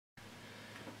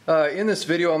In this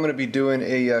video I'm going to be doing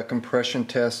a compression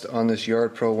test on this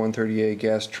Yard Pro 130A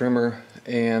gas trimmer,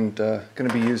 and going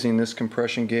to be using this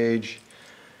compression gauge.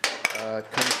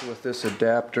 It comes with this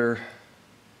adapter,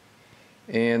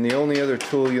 and the only other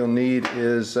tool you'll need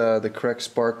is the correct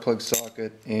spark plug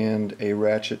socket and a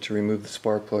ratchet to remove the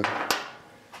spark plug.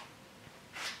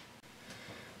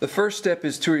 The first step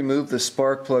is to remove the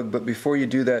spark plug, but before you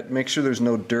do that, make sure there's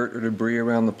no dirt or debris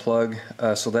around the plug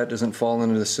so that doesn't fall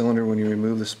into the cylinder when you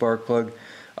remove the spark plug.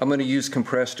 I'm going to use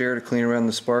compressed air to clean around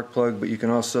the spark plug, but you can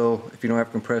also, if you don't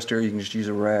have compressed air, you can just use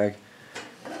a rag.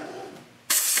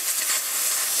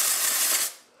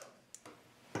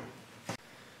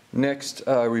 Next,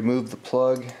 remove the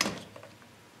plug.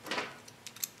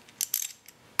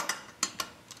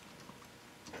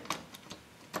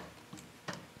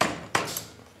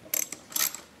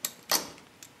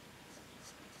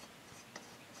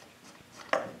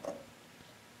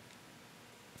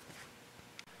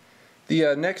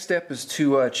 The next step is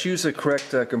to choose the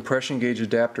correct compression gauge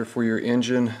adapter for your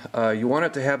engine. You want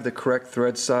it to have the correct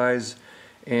thread size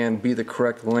and be the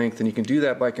correct length, and you can do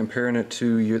that by comparing it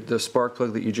to the spark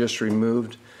plug that you just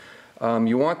removed.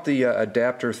 You want the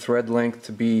adapter thread length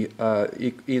to be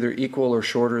either equal or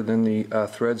shorter than the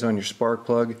threads on your spark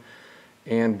plug,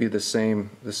 and be the same,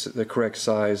 the correct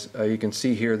size. You can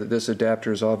see here that this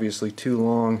adapter is obviously too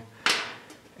long,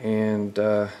 and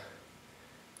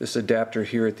this adapter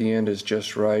here at the end is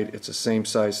just right. It's the same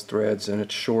size threads, and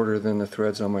it's shorter than the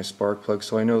threads on my spark plug,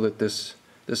 so I know that this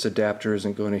adapter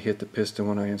isn't going to hit the piston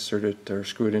when I insert it or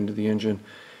screw it into the engine.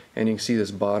 And you can see this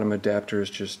bottom adapter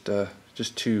is just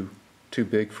too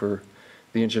big for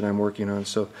the engine I'm working on.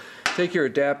 So take your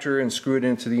adapter and screw it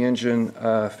into the engine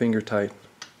finger tight.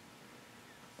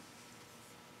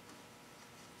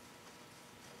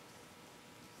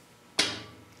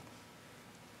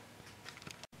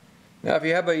 Now, if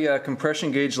you have a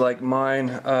compression gauge like mine,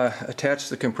 attach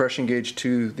the compression gauge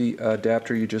to the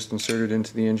adapter you just inserted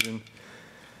into the engine.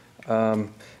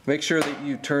 Make sure that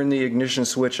you turn the ignition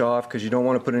switch off, because you don't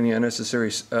want to put any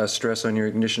unnecessary stress on your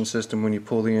ignition system when you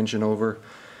pull the engine over.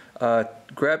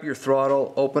 Grab your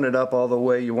throttle, open it up all the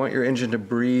way. You want your engine to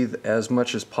breathe as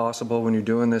much as possible when you're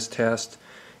doing this test.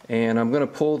 And I'm going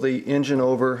to pull the engine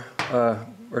over,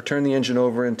 or turn the engine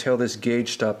over until this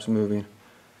gauge stops moving.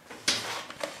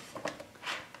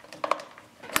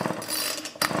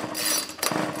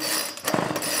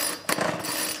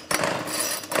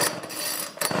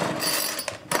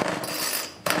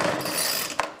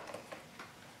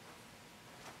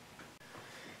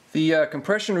 The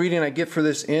compression reading I get for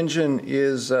this engine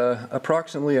is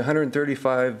approximately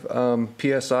 135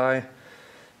 psi.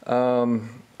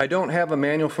 I don't have a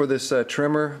manual for this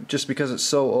trimmer just because it's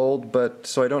so old,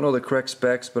 so I don't know the correct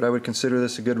specs, but I would consider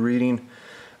this a good reading.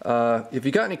 If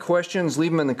you got any questions,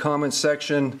 leave them in the comments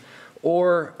section,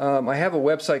 or I have a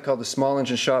website called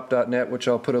thesmallengineshop.net, which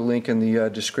I'll put a link in the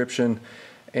description.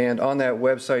 And on that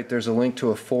website there's a link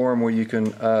to a forum where you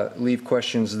can leave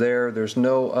questions there. There's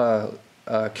no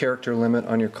character limit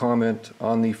on your comment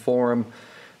on the forum,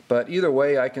 but either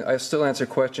way I still answer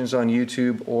questions on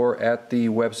YouTube or at the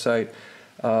website.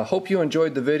 Hope you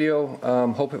enjoyed the video,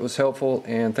 hope it was helpful,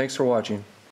 and thanks for watching.